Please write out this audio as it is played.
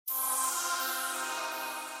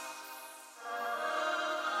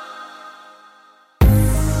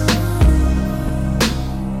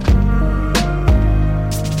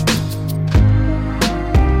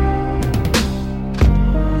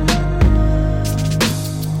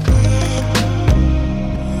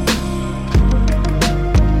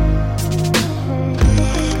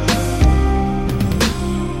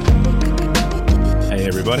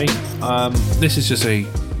This is just a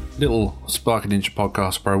little Spark and Ninja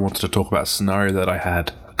podcast where I wanted to talk about a scenario that I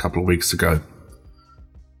had a couple of weeks ago.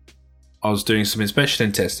 I was doing some inspection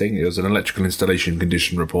and testing. It was an electrical installation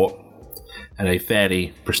condition report and a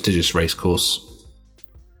fairly prestigious race course.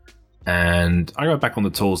 And I go back on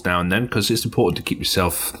the tools now and then because it's important to keep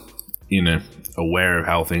yourself, aware of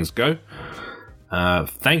how things go.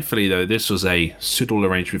 Thankfully, though, this was a suitable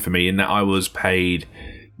arrangement for me in that I was paid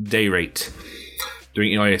day rate.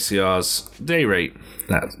 Doing EICR's day rate,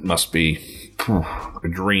 that must be a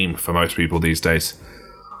dream for most people these days.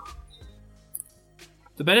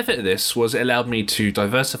 The benefit of this was it allowed me to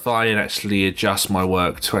diversify and actually adjust my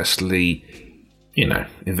work to actually,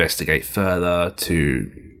 investigate further, to,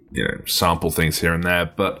 sample things here and there,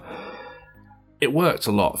 but it worked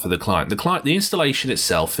a lot for the client. The installation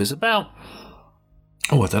itself is about,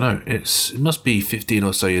 it must be 15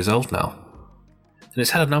 or so years old now. And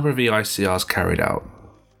it's had a number of EICRs carried out.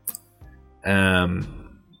 And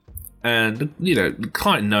the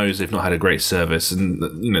client knows they've not had a great service, and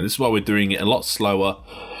this is why we're doing it a lot slower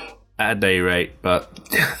at a day rate, but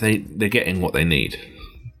they're getting what they need.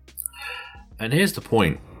 And here's the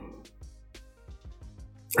point.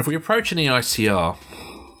 If we approach an EICR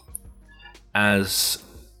as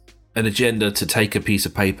an agenda to take a piece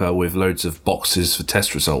of paper with loads of boxes for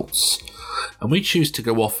test results, and we choose to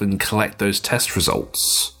go off and collect those test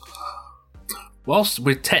results, whilst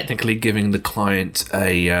we're technically giving the client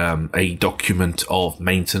a document of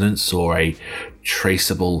maintenance or a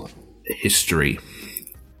traceable history,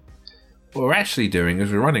 what we're actually doing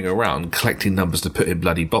is we're running around collecting numbers to put in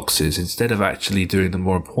bloody boxes instead of actually doing the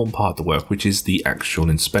more important part of the work, which is the actual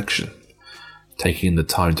inspection, taking the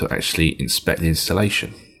time to actually inspect the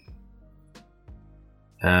installation.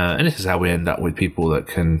 And this is how we end up with people that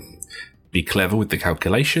can be clever with the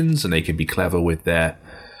calculations, and they can be clever with their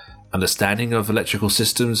understanding of electrical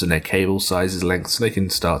systems and their cable sizes, lengths, so they can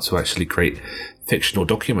start to actually create fictional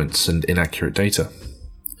documents and inaccurate data.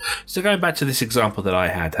 So going back to this example that I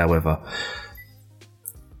had, however,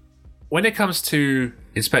 when it comes to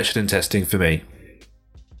inspection and testing for me,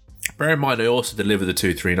 bear in mind I also deliver the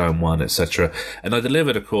 2391, etc. And I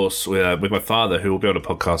delivered a course with my father, who will be on a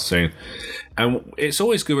podcast soon. And it's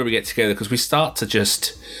always good when we get together because we start to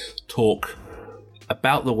just talk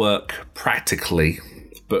about the work practically,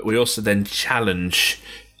 but we also then challenge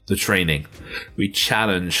the training. We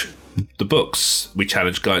challenge the books. We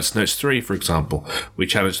challenge Guidance Notes 3, for example. We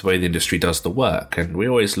challenge the way the industry does the work. And we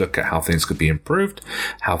always look at how things could be improved,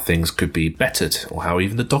 how things could be bettered, or how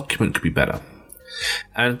even the document could be better.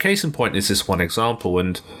 And case in point is this one example.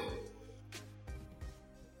 And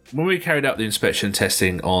when we carried out the inspection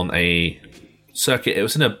testing on a circuit, it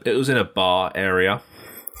was in a bar area.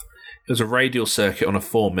 It was a radial circuit on a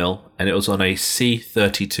 4mm, and it was on a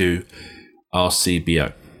C32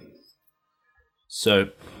 RCBO. So,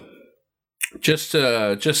 just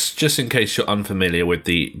in case you're unfamiliar with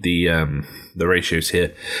the ratios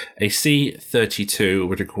here, a C32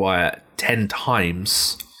 would require 10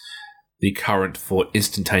 times the current for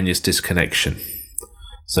instantaneous disconnection,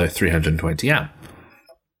 so 320 amp.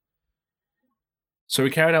 So we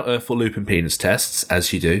carried out earth or loop impedance tests,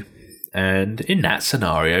 as you do. And in that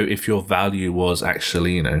scenario, if your value was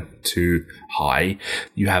actually, too high,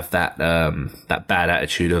 you have that bad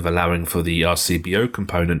attitude of allowing for the RCBO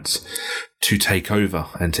components to take over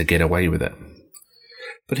and to get away with it.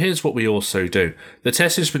 But here's what we also do. The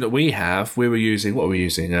test instrument that we have, I'm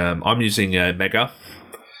using a Mega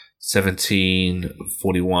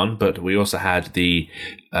 1741, but we also had the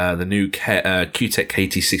new QTech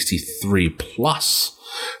KT63 Plus,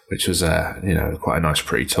 which was quite a nice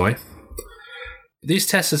pretty toy. These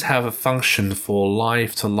testers have a function for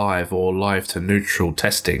live to live or live to neutral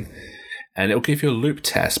testing, and it'll give you a loop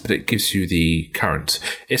test, but it gives you the current.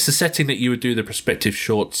 It's the setting that you would do the prospective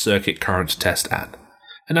short circuit current test at,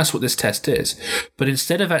 and that's what this test is. But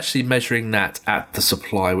instead of actually measuring that at the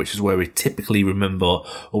supply, which is where we typically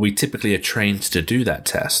are trained to do that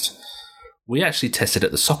test, we actually test it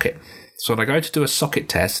at the socket. So when I go to do a socket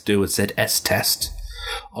test, do a ZS test,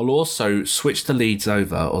 I'll also switch the leads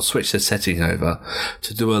over or switch the setting over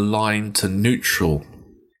to do a line to neutral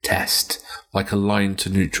test, like a line to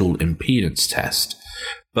neutral impedance test.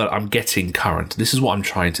 But I'm getting current. This is what I'm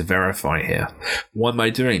trying to verify here. Why am I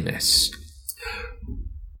doing this?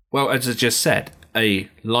 Well, as I just said, an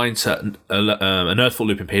earth fault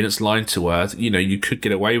loop impedance line to earth, you could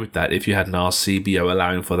get away with that if you had an RCBO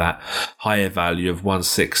allowing for that higher value of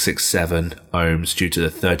 1667 ohms due to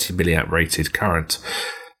the 30 milliamp rated current.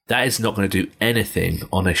 That is not going to do anything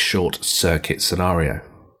on a short circuit scenario.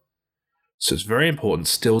 So it's very important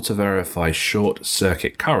still to verify short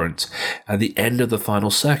circuit current at the end of the final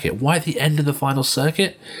circuit. Why the end of the final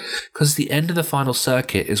circuit? Because the end of the final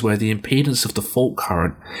circuit is where the impedance of the fault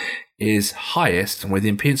current is highest, and where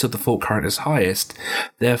the impedance of the fault current is highest,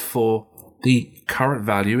 therefore the current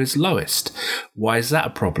value is lowest. Why is that a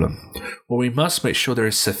problem? Well, we must make sure there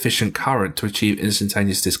is sufficient current to achieve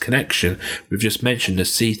instantaneous disconnection. We've just mentioned the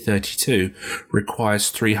C32 requires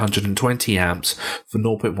 320 amps for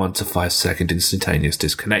 0.1 to 5 second instantaneous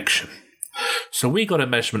disconnection. So we got a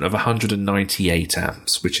measurement of 198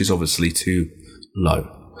 amps, which is obviously too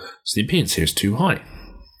low. So the impedance here is too high.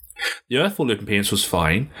 The earthfall loop impedance was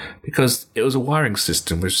fine because it was a wiring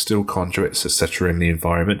system with still conduits, etc. in the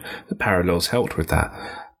environment. The parallels helped with that.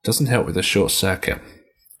 Doesn't help with a short circuit.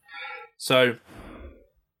 So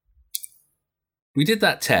we did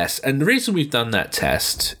that test, and the reason we've done that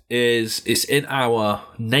test is it's in our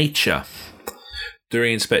nature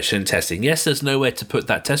during inspection and testing. Yes, there's nowhere to put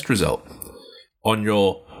that test result on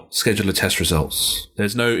your scheduler test results.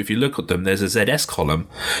 There's no, if you look at them, there's a ZS column,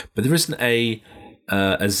 but there isn't a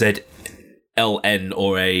ZLN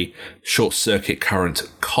or a short circuit current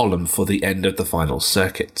column for the end of the final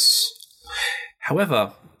circuits.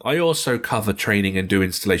 However, I also cover training and do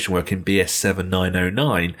installation work in BS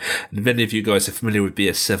 7909. And if any of you guys are familiar with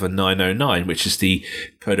BS 7909, which is the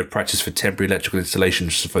code of practice for temporary electrical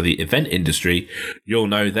installations for the event industry, you'll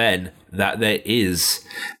know then that there is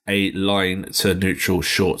a line to neutral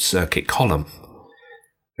short circuit column.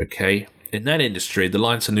 Okay. In that industry, the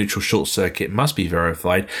line to neutral short circuit must be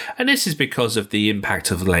verified, and this is because of the impact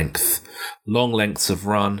of length. Long lengths of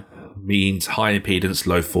run means high impedance,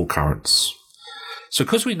 low fault currents. So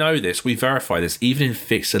because we know this, we verify this even in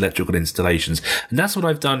fixed electrical installations, and that's what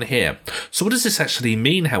I've done here. So what does this actually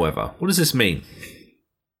mean, however? What does this mean?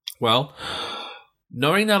 Well,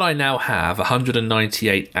 knowing that I now have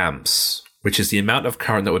 198 amps, which is the amount of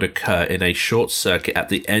current that would occur in a short circuit at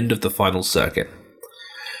the end of the final circuit,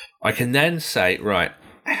 I can then say, right,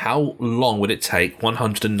 how long would it take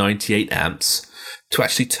 198 amps to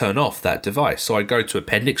actually turn off that device? So I go to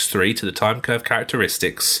Appendix 3 to the time curve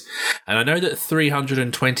characteristics, and I know that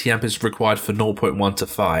 320 amp is required for 0.1 to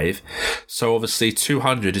 5, so obviously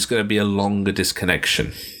 200 is going to be a longer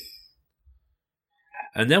disconnection.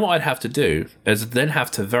 And then what I'd have to do is then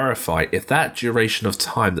have to verify if that duration of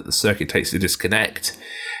time that the circuit takes to disconnect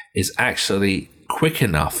is actually quick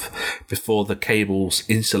enough before the cable's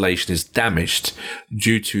insulation is damaged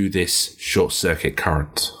due to this short circuit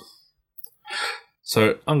current.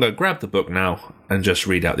 So I'm going to grab the book now and just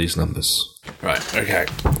read out these numbers. Right, okay,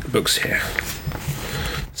 the book's here.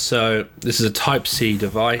 So this is a Type C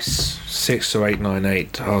device,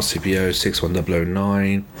 60898 RCBO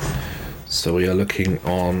 61009. So we are looking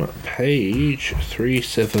on page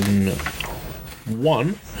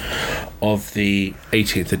 371 of the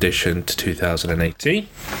 18th edition to 2018.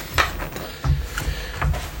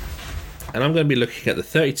 And I'm going to be looking at the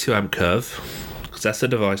 32 amp curve, because that's the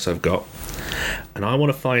device I've got. And I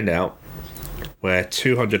want to find out where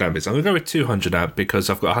 200 amp is. I'm going to go with 200 amp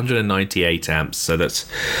because I've got 198 amps, so that's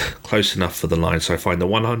close enough for the line. So I find the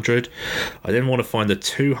 100. I then want to find the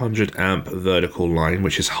 200 amp vertical line,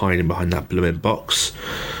 which is hiding behind that blue box.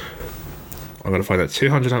 I'm going to find that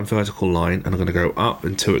 200 amp vertical line, and I'm going to go up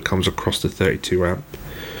until it comes across the 32 amp.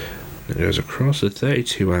 It goes across the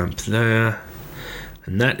 32 amp there,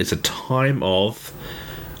 and that is a time of,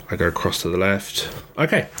 I go across to the left,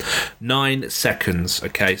 okay, 9 seconds.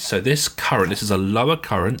 Okay, so this current, this is a lower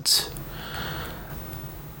current,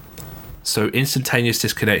 so instantaneous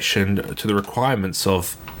disconnection to the requirements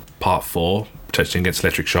of part 4, protection against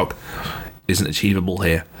electric shock, isn't achievable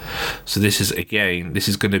here. So this is, again, this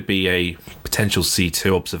is going to be a potential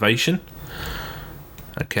C2 observation.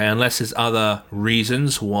 Okay, unless there's other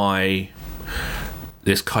reasons why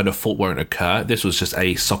this kind of fault won't occur. This was just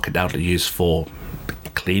a socket outlet used for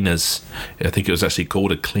cleaners. I think it was actually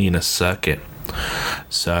called a cleaner circuit.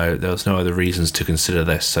 So there was no other reasons to consider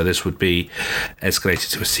this. So this would be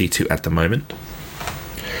escalated to a C2 at the moment.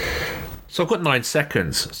 So I've got 9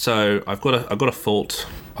 seconds. So I've got a fault.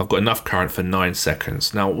 I've got enough current for 9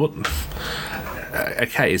 seconds. Now, what?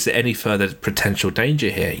 Okay, is there any further potential danger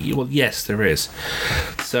here? Well, yes, there is.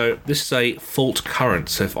 So this is a fault current.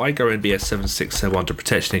 So if I go in BS 7671 to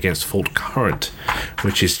protection against fault current,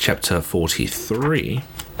 which is chapter 43,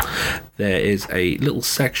 there is a little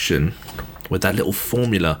section with that little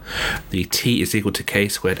formula, the T is equal to K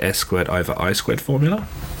squared S squared over I squared formula,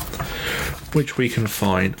 which we can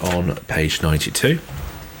find on page 92.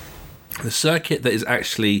 The circuit that is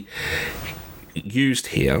actually used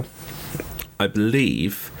here, I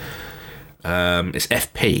believe, It's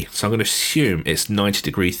FP, so I'm going to assume it's 90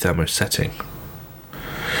 degree thermosetting.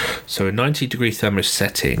 So a 90 degree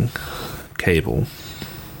thermosetting cable,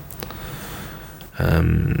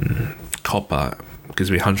 copper, gives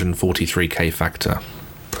me 143K factor.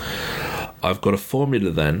 I've got a formula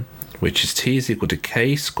then, which is T is equal to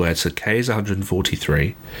K squared, so K is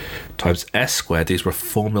 143, times S squared, these were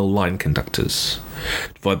 4 mil line conductors,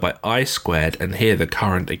 divided by I squared, and here the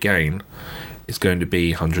current again is going to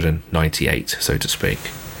be 198, so to speak.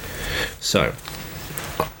 So,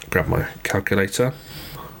 I'll grab my calculator.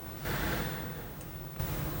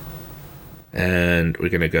 And we're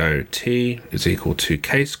going to go T is equal to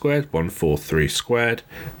K squared, 143 squared,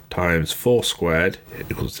 times 4 squared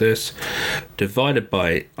equals this, divided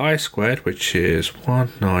by I squared, which is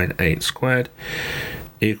 198 squared,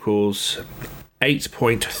 equals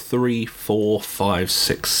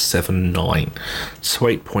 8.345679. So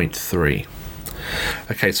 8.3.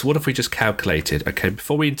 Okay, so what if we just calculated? Okay,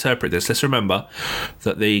 before we interpret this, let's remember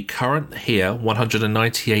that the current here,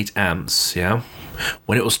 198 amps, yeah,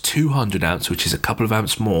 when it was 200 amps, which is a couple of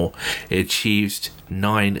amps more, it achieved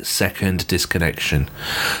 9-second disconnection.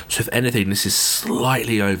 So if anything, this is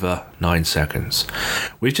slightly over 9 seconds.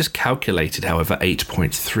 We've just calculated, however,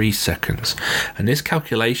 8.3 seconds. And this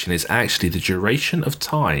calculation is actually the duration of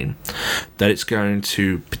time that it's going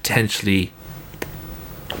to potentially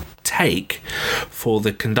take for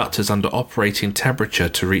the conductors under operating temperature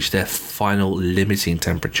to reach their final limiting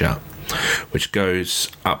temperature, which goes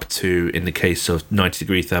up to, in the case of 90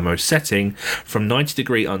 degree thermosetting, from 90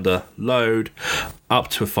 degree under load up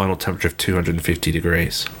to a final temperature of 250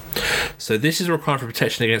 degrees. So this is required for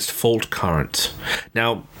protection against fault current.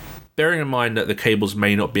 Now, bearing in mind that the cables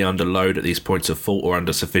may not be under load at these points of fault or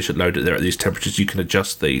under sufficient load at these temperatures, you can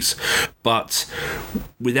adjust these. But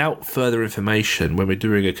without further information, when we're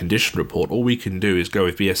doing a condition report, all we can do is go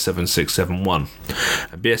with BS7671.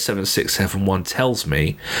 And BS7671 tells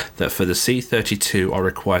me that for the C32, I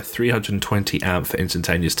require 320 amp for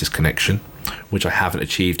instantaneous disconnection, which I haven't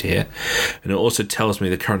achieved here. And it also tells me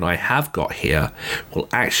the current I have got here will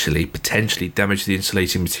actually potentially damage the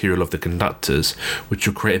insulating material of the conductors, which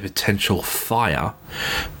will create a potential fire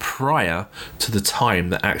prior to the time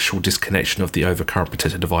the actual disconnection of the overcurrent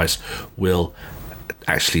protector device will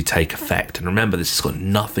actually take effect. And remember, this has got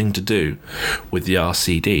nothing to do with the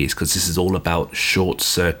RCDs, because this is all about short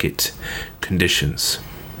circuit conditions.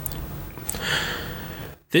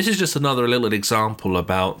 This is just another little example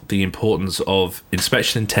about the importance of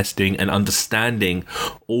inspection and testing and understanding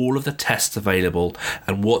all of the tests available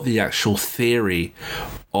and what the actual theory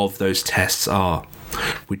of those tests are.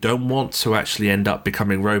 We don't want to actually end up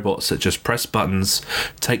becoming robots that just press buttons,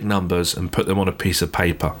 take numbers, and put them on a piece of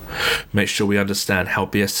paper. Make sure we understand how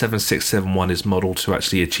BS7671 is modeled to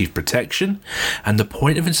actually achieve protection, and the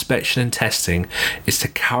point of inspection and testing is to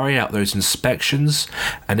carry out those inspections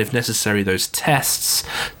and, if necessary, those tests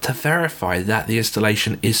to verify that the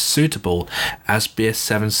installation is suitable as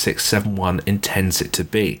BS7671 intends it to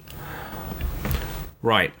be.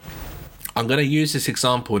 Right. I'm going to use this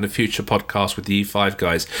example in a future podcast with the E5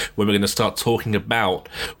 guys, when we're going to start talking about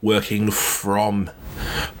working from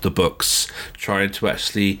the books, trying to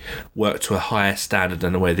actually work to a higher standard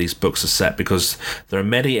than the way these books are set, because there are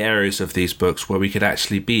many areas of these books where we could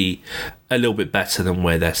actually be a little bit better than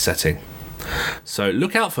where they're setting. So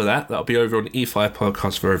look out for that. That'll be over on the E5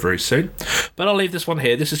 podcast very, very soon. But I'll leave this one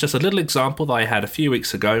here. This is just a little example that I had a few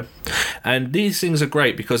weeks ago. And these things are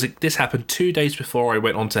great because this happened 2 days before I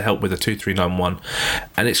went on to help with the 2391.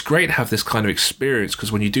 And it's great to have this kind of experience,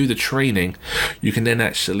 because when you do the training, you can then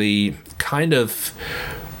actually kind of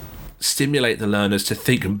stimulate the learners to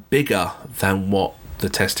think bigger than what the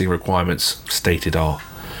testing requirements stated are.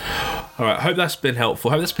 All right, I hope that's been helpful.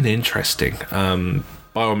 I hope that's been interesting.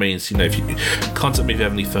 By all means, if you contact me if you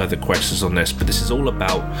have any further questions on this, but this is all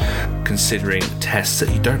about considering tests that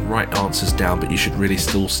you don't write answers down, but you should really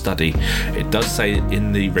still study. It does say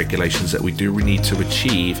in the regulations that we do need to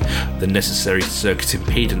achieve the necessary circuit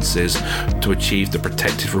impedances to achieve the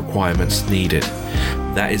protective requirements needed.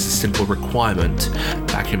 That is a simple requirement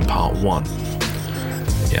back in part 1.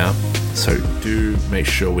 Yeah, so do make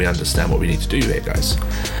sure we understand what we need to do here, guys.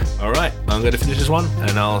 All right, I'm going to finish this one,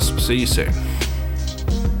 and I'll see you soon.